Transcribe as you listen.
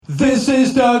This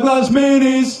is Doug Loves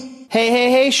Minis.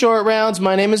 Hey, short rounds.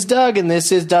 My name is Doug, and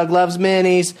this is Doug Loves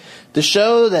Minis, the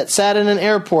show that sat in an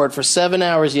airport for 7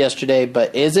 hours yesterday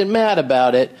but isn't mad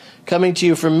about it, coming to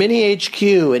you from Mini HQ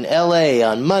in LA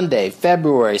on Monday,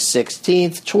 February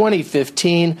 16th,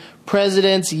 2015.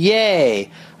 Presidents, yay!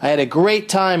 I had a great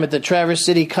time at the Traverse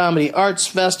City Comedy Arts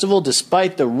Festival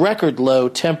despite the record low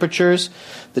temperatures.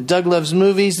 The Doug Loves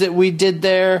Movies that we did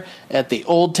there at the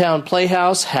Old Town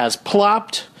Playhouse has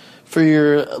plopped for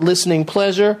your listening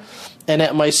pleasure. And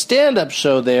at my stand-up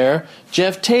show there,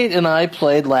 Jeff Tate and I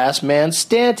played Last Man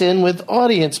Stanton with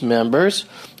audience members,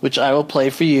 which I will play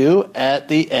for you at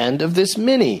the end of this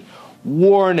mini.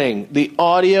 Warning, the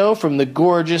audio from the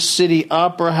gorgeous City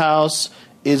Opera House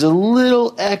is a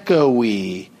little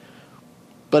echoey.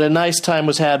 But a nice time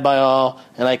was had by all,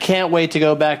 and I can't wait to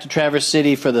go back to Traverse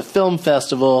City for the film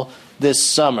festival this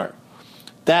summer.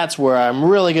 That's where I'm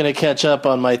really going to catch up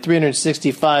on my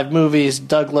 365 movies,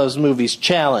 Doug Loves Movies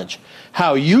challenge.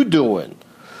 How you doing?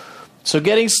 So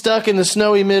getting stuck in the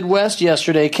snowy Midwest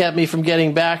yesterday kept me from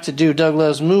getting back to do Doug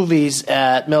Loves Movies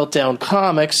at Meltdown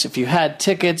Comics. If you had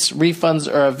tickets, refunds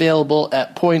are available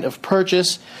at point of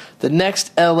purchase. The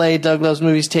next LA Doug Loves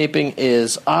Movies taping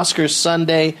is Oscars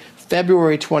Sunday,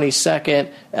 February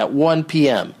 22nd at 1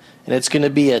 p.m. And it's going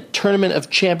to be a Tournament of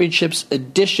Championships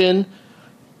edition,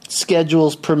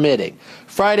 schedules permitting.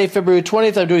 Friday, February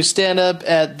 20th, I'm doing stand-up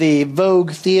at the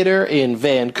Vogue Theatre in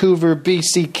Vancouver,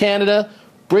 BC, Canada.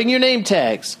 Bring your name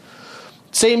tags.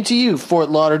 Same to you, Fort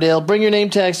Lauderdale. Bring your name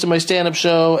tags to my stand-up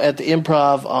show at the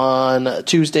Improv on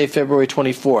Tuesday, February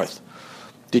 24th.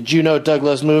 Did you know Doug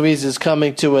Loves Movies is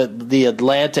coming to the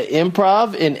Atlanta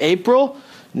Improv in April?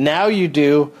 Now you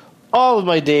do. All of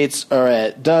my dates are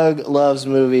at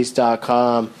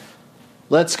douglovesmovies.com.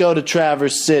 Let's go to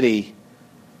Traverse City,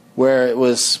 where it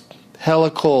was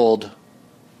hella cold,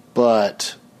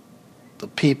 but the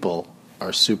people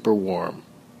are super warm.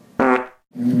 Here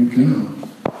we go.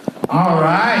 All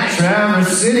right,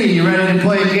 Traverse City, you ready to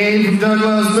play a game from Doug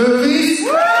Loves Movies?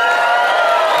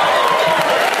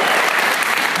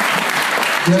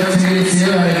 Jeff Tate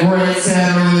here. I had a great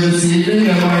Saturday this evening.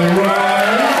 Am I right?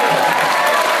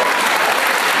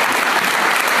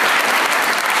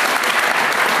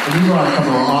 And you brought a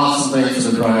couple of awesome things to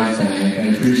the prize tank. I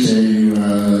appreciate you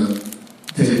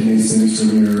taking these things from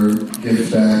your gift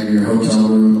bag or your hotel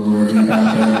room or wherever you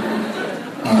got them.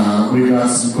 We got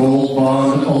some Gold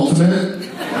Bond Ultimate,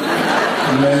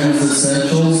 men's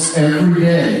essentials every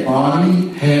day. Body,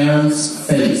 hands,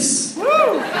 face.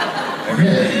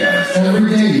 Every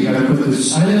day you gotta put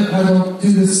this. I don't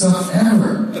do this stuff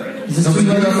ever. Is this too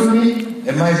late for me?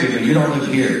 It might be, but you don't live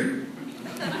here.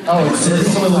 Oh, it's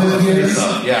someone live here?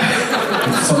 Yeah.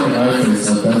 It's something I face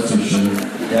up, that's for sure.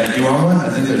 Yeah, do you want one? I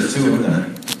think there's two in there. I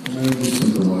just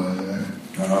took a while there.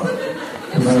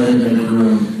 Because I didn't make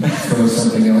room for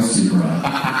something else you brought.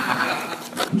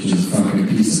 Which is a fucking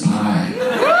piece of pie.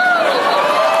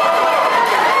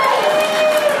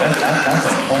 That's a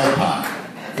whole pie.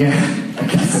 Yeah, I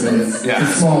guess it is. Yeah.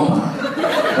 It's a small pie.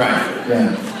 Right. Yeah.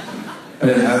 But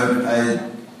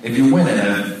if you win it, I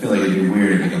feel like it'd be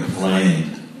weird if you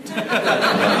complained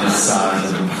about the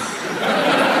size of the pie.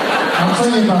 I'll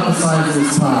tell you about the size of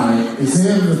this pie. Is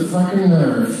they have the fucking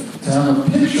nerve to have a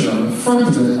picture on the front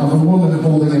of it of a woman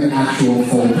holding an actual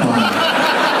full pie.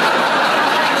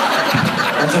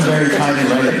 That's a very tiny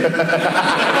lady.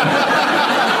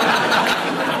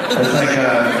 It's like a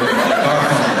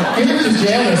Garfunkel. Give it to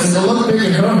Janice and it'll look big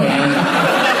in her hand.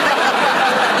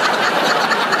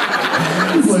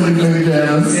 It's like a big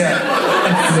Janice. Yeah.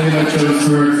 That's the name I chose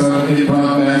for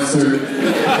Improv Master.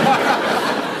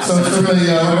 So it's really,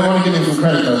 I want to give him some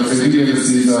credit though, because they do give us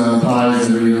these pies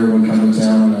every year when we come to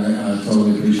town, and I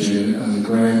totally appreciate it. The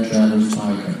Grand Traverse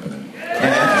Pie Company.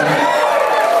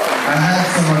 Yeah, I had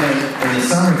someone in the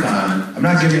summertime. I'm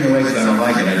not giving it away because I don't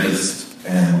like it. I just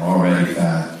am already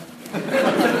fat. And I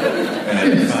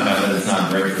found out that it's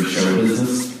not great for show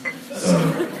business. So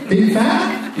Being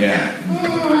fat? yeah.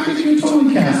 Oh, I think you're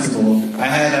totally castable. I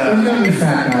had We've got any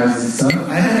fat guys and stuff.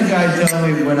 I had a guy tell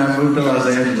me when I moved to Los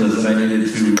Angeles that I needed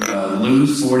to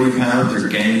lose 40 pounds or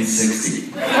gain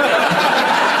 60. That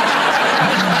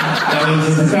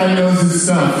guy knows his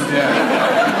stuff. Yeah.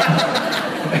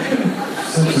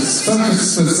 Such a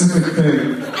specific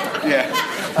thing. Yeah.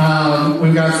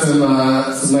 We've got some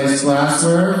nice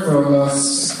glassware from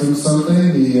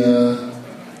something. The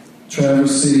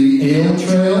Traverse City Ale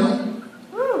Trail.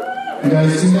 You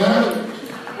guys see that?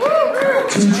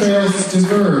 Two trails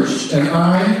diverged, and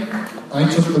I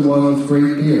took the one with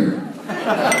great beer.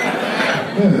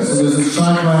 Yeah, so there's a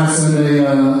shot glass and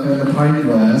a pint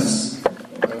glass.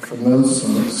 from those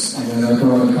folks. And then I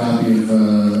brought a copy of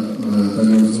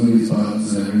those Louis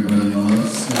Buttons that everybody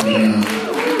loves. And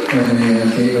a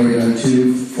Gateway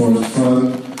 2 for the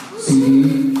Fun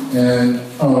CD. And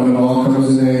it all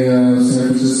comes in a San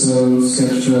Francisco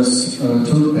sketch dress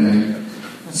tote bag.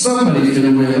 Somebody's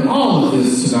going to win all of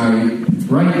this tonight,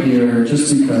 right here,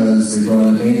 just because they brought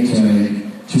a name tag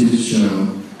to the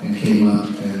show and came up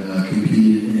and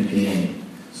competed in a game.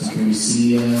 So can we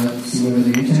see where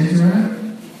the name tags are at?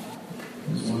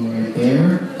 There's one right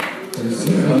there.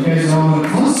 You guys are all in a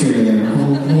cluster there. A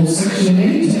whole section of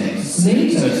name tags. It's name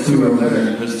tags. There's two over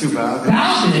there. There's two balconies.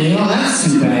 Balcony? Oh, that's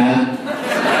too bad.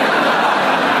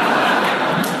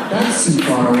 That's too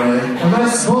far away.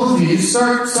 Unless both of you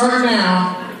start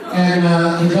now, and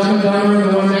the Dumb and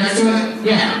Dumber, the one next to it,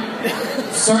 yeah.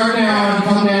 Start now and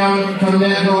come down,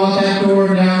 go out that door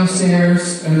and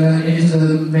downstairs, and then into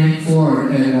the main floor,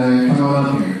 and come on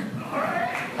up here.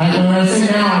 When I say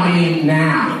now, I mean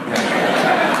now.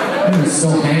 I'm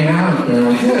still hanging out up there.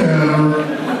 Like,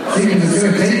 see, because it's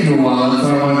going to take you a while, so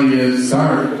I wanted you to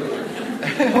start. Oh,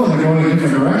 they're going in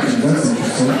different directions. That's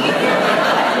interesting.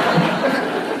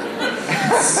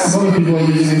 Some of the people are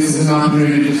using this as an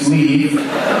opportunity to just leave.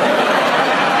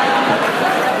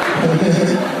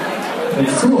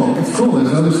 It's cool. It's cool.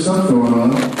 There's other stuff going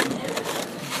on. Gonna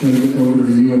get over to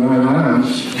the You and I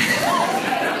Lounge.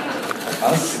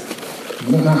 Us?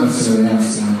 Not necessarily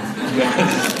us. No.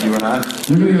 You and I?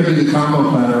 You're gonna go do the combo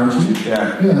platter, aren't you?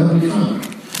 Yeah. Yeah, that'll be fun.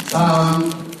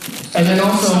 And then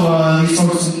also these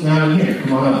folks down here.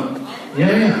 Come on up.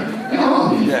 Yeah,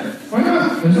 all of you. Yeah. Why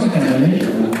not? There's no kind of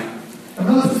name. I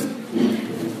love it.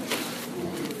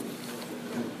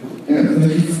 Yeah,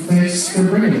 thanks for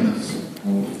bringing us.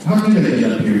 How do they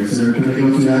get up here? Can they go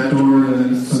through that door and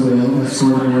then somebody else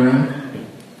escort them around?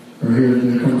 Or here,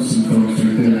 there comes some folks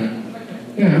right there.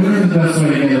 Yeah, where's the best way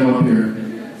to get them up here?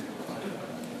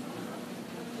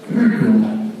 Very cool.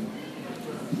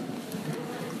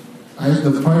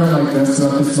 The part I like best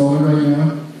about this moment right now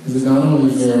is that not only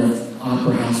is there an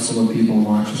opera house full of people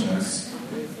watching us,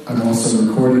 I'm also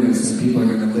recording this and people are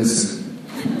going to listen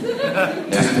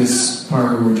to this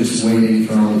part where we're just waiting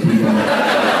for all the people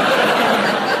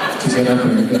to get up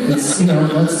here. It's,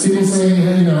 that's people saying,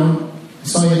 hey, I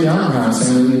saw you at the opera house,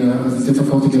 and, is it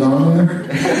difficult to get on there?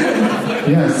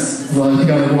 Yes. Well, you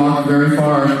got to walk very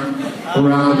far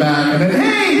around the back, and then,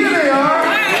 hey, here they are!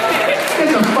 Get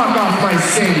the fuck off my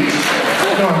stage!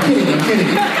 No, I'm kidding.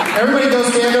 Everybody go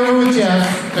stand over with Jeff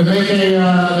and make a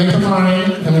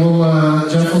line, and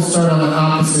Jeff will start on the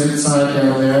opposite side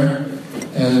down there,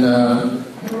 and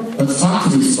let's talk to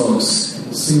these folks.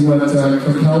 See what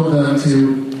compelled them to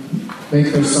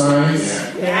make their signs.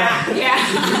 Yeah.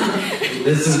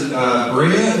 This is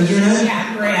Bria, is your name?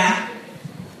 Yeah, Bria.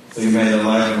 So you made a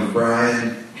line with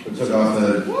Brian, who took off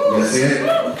the... You see it?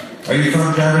 Are you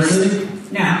from Traverse City?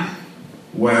 No.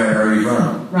 Where are you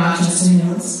from? Rochester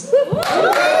Hills. Oh,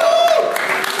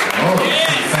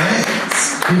 fans.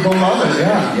 People love it,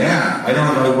 yeah. Yeah, I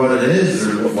don't know what it is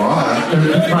or why.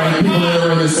 There's probably people that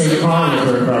were in the same car with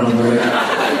her, probably.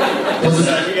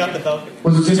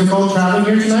 Was it difficult traveling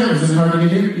here tonight? Was it hard to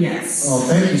get here? Yes. Oh,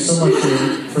 thank you so much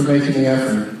for making the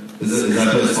effort. Is that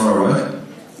place far away?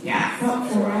 Yeah, about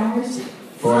 4 hours.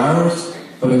 4 hours?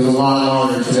 But it was a lot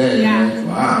longer today. Yeah. Right?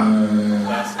 Wow.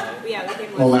 Last night.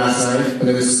 But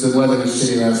the weather was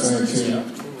shitty last night, too.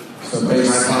 So You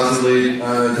might possibly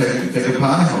take a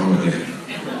pie home with you.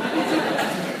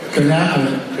 Could happen.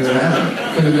 Could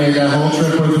have made that whole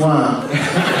trip worthwhile.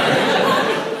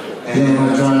 And I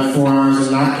drive 4 hours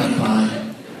and not get pie.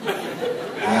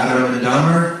 Adam the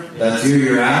Dumber? That's you,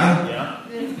 you're Adam? Yeah.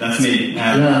 That's me,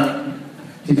 Adam. Yeah.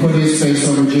 He put his face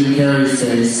over Jim Carrey's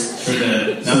face. Sure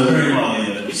did. Not very well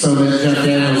either. So that Jeff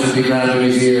Daniels would be grabbing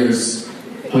his ears.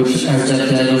 Which, has Jeff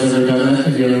Daniels ever done that?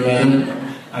 Have you ever met him?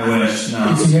 I wish, no.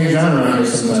 He hangs out around here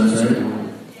sometimes, right?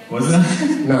 What's that?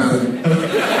 Nothing.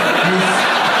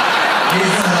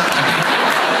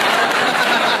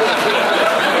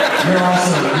 You're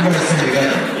also, you guys sing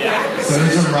together. Yeah. So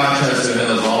he's from Rochester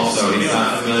Hills also. He's not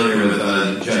familiar with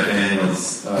Jeff Daniels.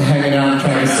 Hanging out in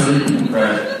Traverse City.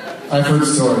 Right. I've heard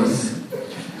stories.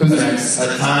 Who's next? A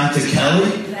Time to Kelly?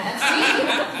 That's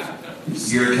me.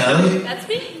 You're Kelly? That's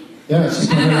me. Yeah,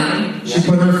 she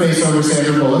put her face over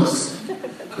Sandra Bullock's.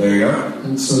 There you go.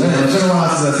 And so It's been a while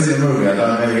since I've seen the movie. I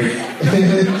thought maybe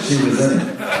she was in it.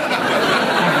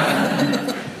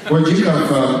 Where'd you come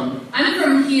from? I'm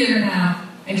from here now.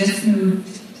 I just moved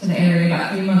to the area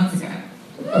about 3 months ago.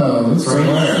 Oh, that's From great.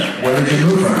 where? Where did you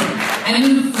move from? I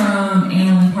moved from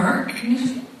Allen Park.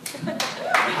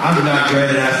 I'm not great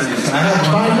at asking you. I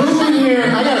have By moving here, I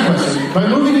got a question. By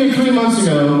moving here 3 months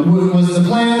ago, was the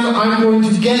plan going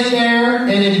to get there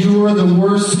and endure the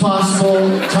worst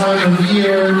possible time of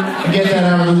year and get that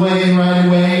out of the way right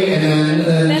away, and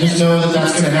then just know that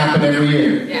that's going to happen every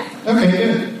year. Yeah. Okay,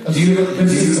 good.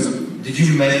 Did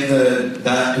you make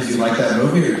that because you like that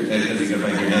movie, or because you could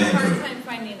make your name into it?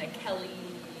 Finding a Kelly.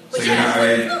 So you're not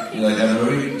ready? You like that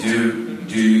movie?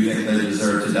 Do you think they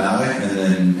deserve to die?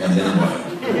 And then what?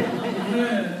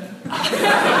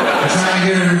 I'm trying to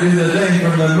get her to do the thing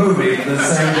from the movie, the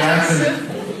Sam Jackson.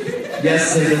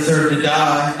 Yes, they deserve to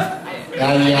die.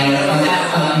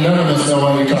 None of us know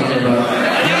what you're talking about.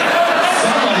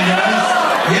 Somebody does.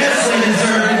 Yes, they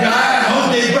deserve to die. I hope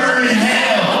they burn in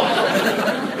hell.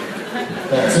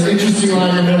 That's an interesting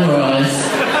line to memorize.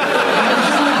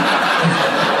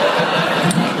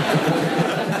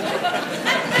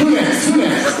 Who next?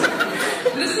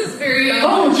 This is very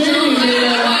Oh, Jamie.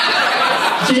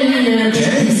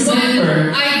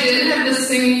 I did have this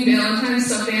singing Valentine's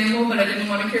stuffed animal, but I didn't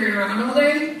want to carry it around all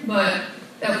day. But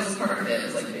that was a part of it. It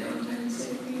was like Valentine's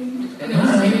Day themed. And it was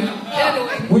really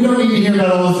annoying. We don't need to hear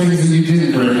about all the things that you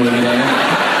didn't bring with you.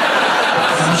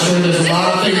 I'm sure there's a lot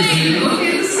of things that you...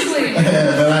 Okay, this is late.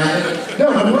 No,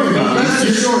 don't worry about it. Rest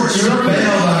assured, you're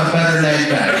bailed on a better name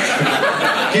tag.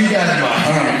 Keep that in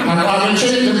mind. All right, we're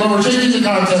changing the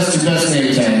contest to best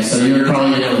name tag, so you're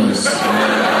probably going to lose.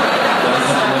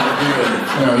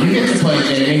 No, you get to play,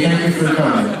 Jamie. Thank you for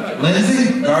coming.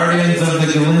 Lindsay? Guardians of the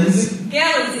Galaxy?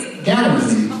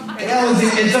 Galaxy.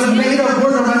 It's a made-up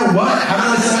word no matter what. How did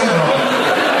I say it wrong?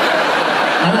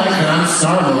 I like that. I'm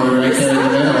Star-Lord right there in the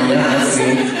middle. Yeah, that's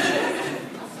neat.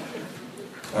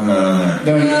 I'm not on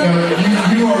there. No,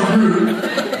 you are Groot.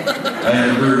 I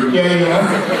am Groot. Yeah, you are.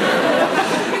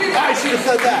 I should have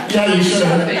said that. Yeah, you should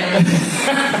have.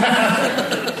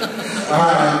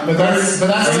 But that's a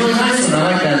really nice one. I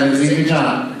like that, Lindsay. Good job.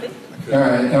 All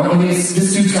right.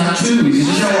 This dude's got two. He's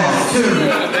just show off. Two.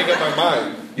 Make up my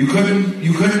mind. You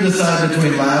couldn't decide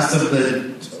between Last of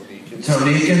the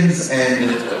Tonikins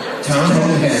and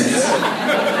Toneheads.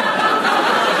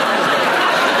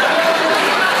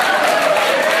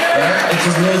 Right? It's a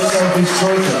real selfish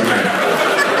choice over here.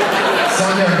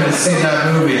 Someday I'm going to see that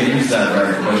movie and use that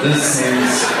right, but this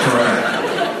seems correct.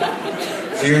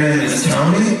 So your name is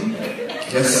Tony?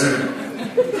 Yes, sir.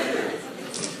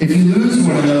 If you lose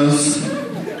one of those,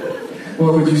 what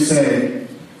would you say?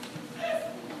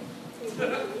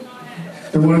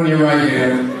 The one in your right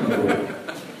hand.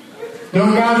 No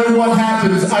matter what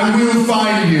happens, I will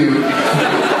find you.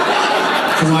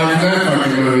 It's a line from that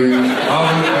fucking movie. Oh,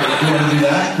 you want to do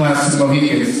that? Last of the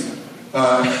Mohicans.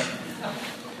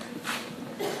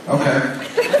 Okay.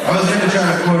 I was going to try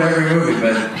to quote every movie,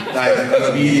 but I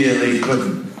immediately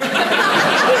couldn't. I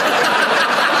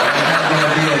had no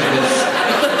idea of this.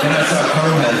 Then I saw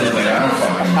Coneheads, I was like, I don't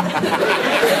fucking.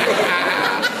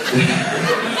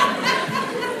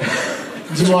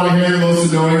 Do you want to hear the most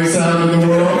annoying sound in the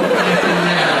world?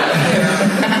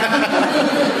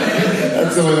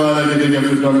 That's the only one I can think of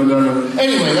for Dumb and Dumber.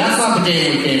 Anyway, that's not the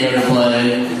game we came here to play.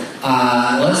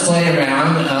 Let's play a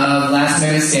round of Last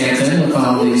Man Stanton with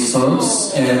all these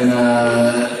folks, and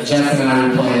Jeff and I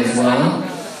will play as well.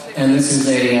 And this is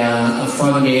a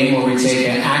fun game where we take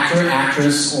an actor,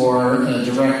 actress, or a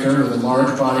director with a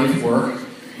large body of work,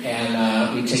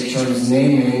 and we take turns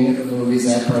naming the movies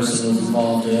that person was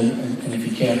involved in. And if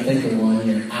you can't think of one,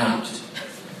 you're out.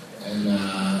 And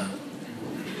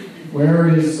where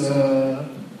is the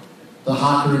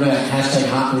hot brunette? Hashtag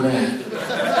hot brunette.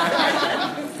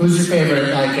 Who's your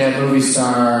favorite, movie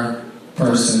star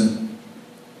person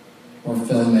or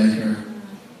filmmaker?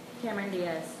 Cameron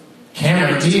Diaz.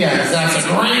 Cameron Diaz, that's a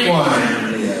great one.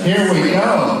 Here we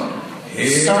go.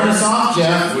 Start us off,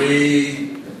 Jeff.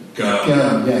 We go.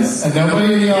 Go, yes. And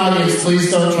nobody in the audience, please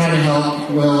don't try to help.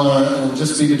 We'll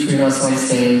just be between us on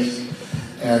stage.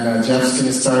 And Jeff's going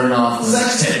to start it off with...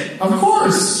 Sex tape. Of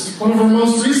course. One of our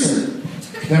most recent.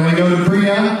 Then we go to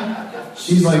Priya.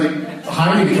 She's like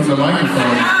hiding from the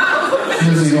microphone. She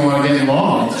doesn't even want to get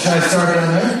involved. Should I start it on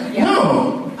there?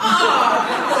 No.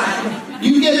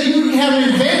 You have an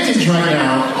advantage right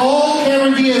now. All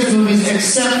Cameron Diaz movies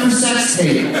except for Sex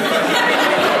Tape.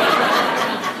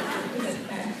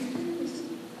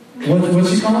 What's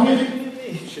she calling it?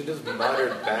 She just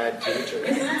muttered bad teacher.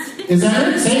 Is that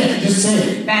it? Say it. Just say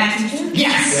it. Bad teacher?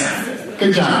 Yes. Yeah.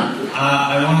 Good job.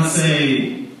 I want to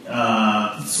say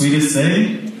Sweetest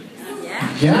Thing.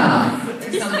 Yeah.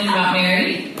 Something about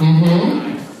Mary.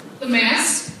 Mm-hmm. The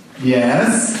Mask.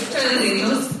 Yes. Charlie's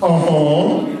Angels.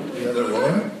 Oh. The other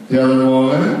woman? The other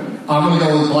woman. I'm gonna go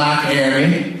with Black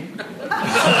Annie.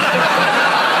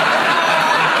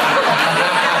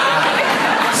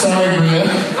 Sorry, Bria.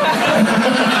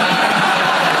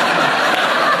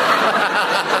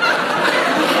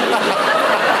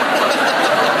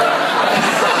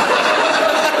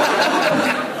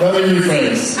 Let me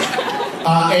rephrase.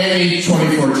 Annie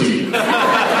 2014.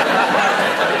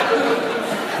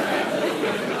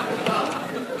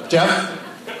 Jeff?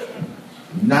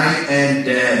 Night and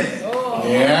Day.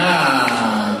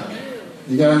 Yeah.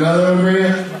 You got another one,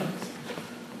 Bria?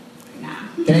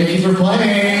 Thank you for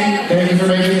playing. Thank you for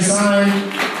making a sign.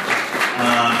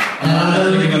 I'm not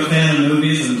really a fan of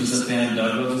movies. I'm just a fan of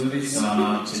Douglas movies, so I'm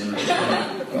not too.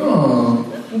 Oh,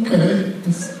 okay.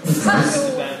 That's nice.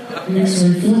 It makes me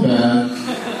feel bad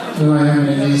that I haven't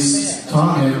at least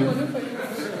taught him.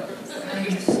 I'm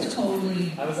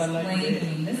totally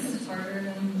blanking. This is harder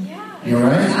than. Yeah. You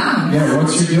alright? Yeah,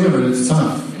 once you're doing it, it's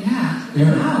tough.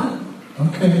 Yeah. Wow.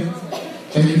 Okay.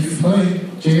 Thank you for playing.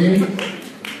 Jamie?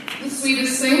 The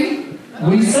sweetest thing?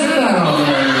 We said that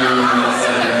already.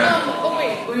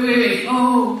 Wait.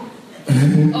 Oh,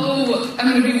 I'm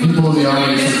gonna be. People in the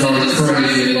audience are going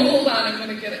crazy. Hold on, I'm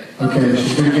gonna get it. Okay,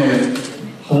 she's gonna get it.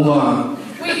 Hold on.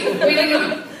 Wait, no.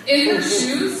 In her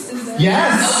shoes? Is that?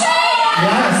 Yes!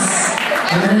 Yes!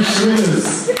 In her shoes.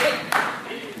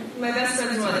 My best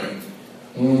friend's wedding.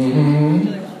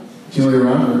 Mm-hmm. Julia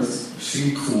Roberts.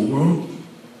 She cool.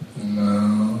 No.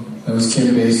 That was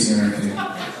Kim Basinger, I think.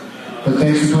 But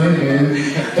thanks for playing, man.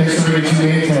 Thanks for bringing 2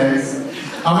 name tags.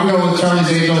 I'm gonna go with Charlie's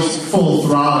Angels Full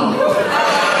Throttle.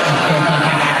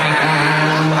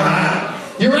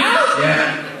 You're out? Yeah.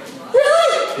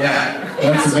 Really? Yeah.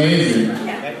 That's amazing.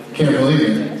 Can't believe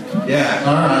it. Yeah.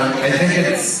 Alright. I think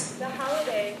it's.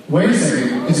 Wait a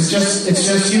second. It's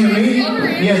just you and me?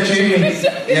 Yeah, Jamie.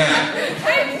 Yeah.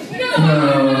 No.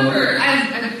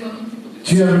 Do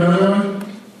you have another one?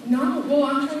 No, well,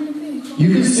 I'm trying to think. You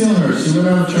can steal her. She went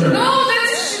on a church. No,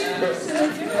 that's shoes.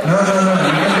 No.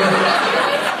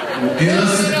 Do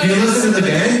you listen to the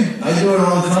game? I do it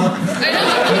all the time.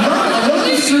 I love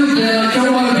these group, man. I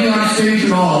don't want to be on stage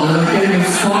at all. They're like getting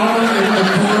smaller in the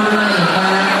corner and the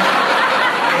back.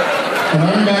 And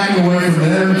I'm backing away from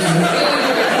them.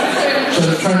 So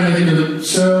trying to do the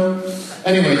show.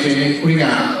 Anyway, Jamie, what do you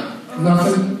got?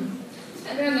 Nothing? I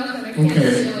got nothing. I can't Okay,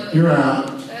 steal it. you're out.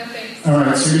 Thanks.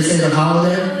 Alright, so you're going to say the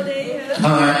holiday?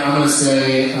 Alright, I'm going to say,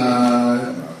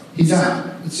 he's out.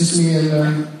 It's just me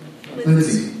and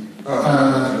Lindsay.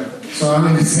 So I'm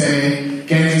going to say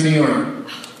Gangs of New York.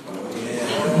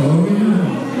 Oh, yeah.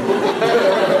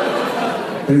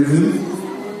 Is it?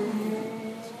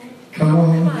 Come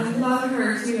on. I love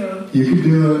her too. You can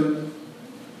do it.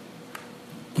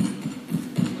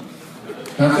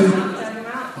 Nothing?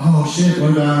 Oh, shit.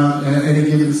 What about Any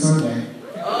Given Sunday?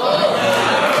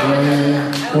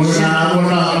 Yeah. What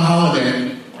about the holiday?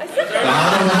 The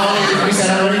holiday? Did we say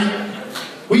that already?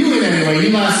 Well, you win anyway.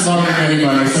 You lasted longer than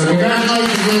anybody. So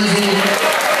congratulations, Lindsay.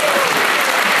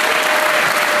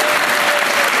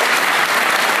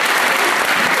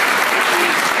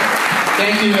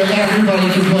 Thank you to everybody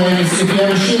for playing. If you have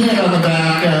a shithead on the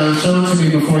back, show it to me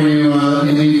before you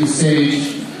leave the stage,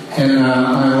 and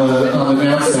I'll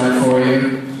announce that for you.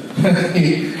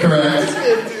 Correct.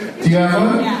 Do you have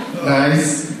one? Yeah.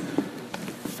 Nice.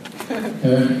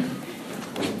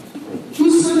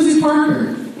 Who's Lindsay Parker?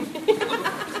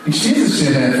 She's a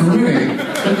shithead for winning.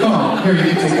 Good call. Here, you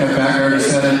can take that back. I already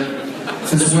said it.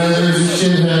 Since Weather's a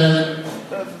shithead,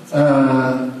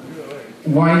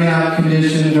 whiteout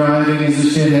condition driving is a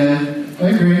shithead. I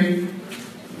agree.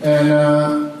 And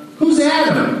who's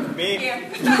Adam? Me.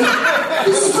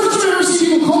 This is the first time I've ever seen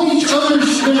people call each other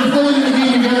that are playing the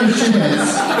game together shitheads.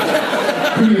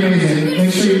 Pretty amazing.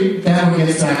 Make sure that one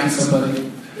gets back to somebody.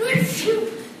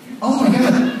 Oh my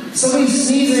god. Somebody's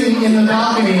sneezing in the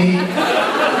balcony,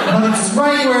 but it's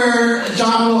right where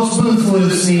John Wilkes Booth would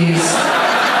have sneezed.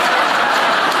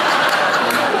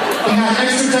 They had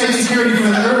extra tight security for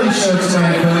the early show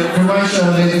tonight, but for my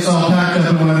show, they just all packed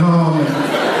up and went home.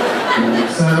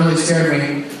 So that really scared me.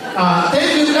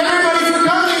 Thank you everybody for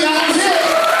coming. That was it.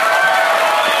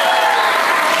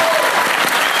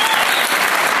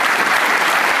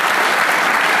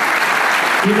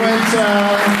 We went,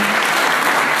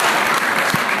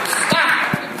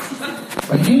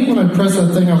 I hate when I press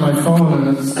that thing on my phone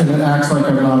and it acts like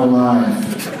I'm not alive.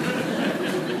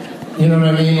 You know what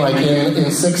I mean? Like in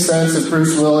Sixth Sense, if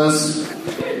Bruce Willis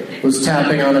was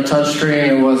tapping on a touchscreen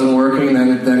and it wasn't working,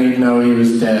 then he'd know he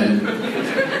was dead.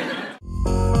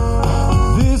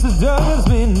 This is Douglas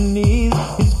Minis,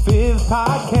 his 5th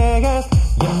podcast,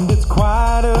 and it's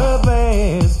quite a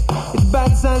blast. It's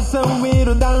bite-sized, so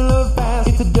it'll download fast.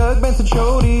 It's a Doug Benson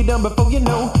show, done before you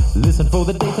know. Listen for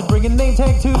the dates and bring a name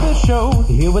tag to the show.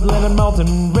 Here with Leonard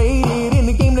Maltin, rated in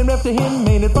the game named after him.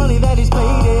 Made it funny that he's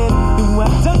played it. Do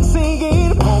what Doug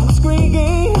singing on the screen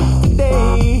game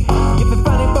today. If your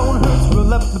funny bone hurts,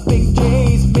 roll up the big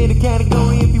J's. Made a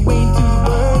category if you ain't too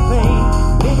bird.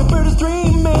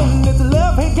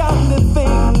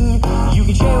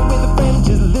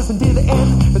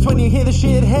 That's when you hear the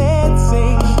shithead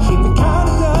sing. Keep it kind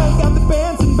of Doug, got the band